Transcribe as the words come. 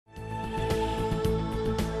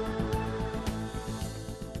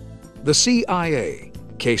The CIA,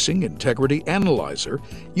 Casing Integrity Analyzer,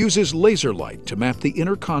 uses laser light to map the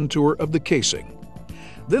inner contour of the casing.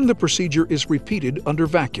 Then the procedure is repeated under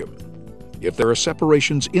vacuum. If there are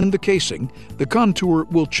separations in the casing, the contour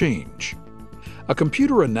will change. A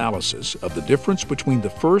computer analysis of the difference between the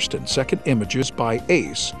first and second images by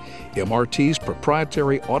ACE, MRT's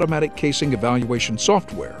proprietary automatic casing evaluation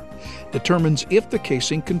software, determines if the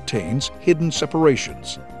casing contains hidden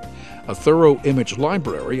separations. A thorough image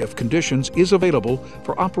library of conditions is available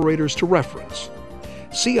for operators to reference.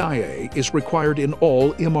 CIA is required in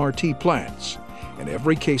all MRT plants, and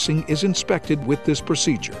every casing is inspected with this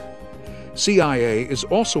procedure. CIA is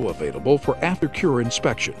also available for after-cure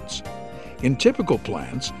inspections. In typical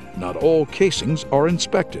plants, not all casings are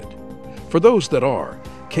inspected. For those that are,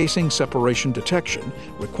 casing separation detection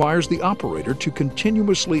requires the operator to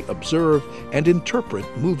continuously observe and interpret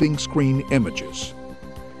moving screen images.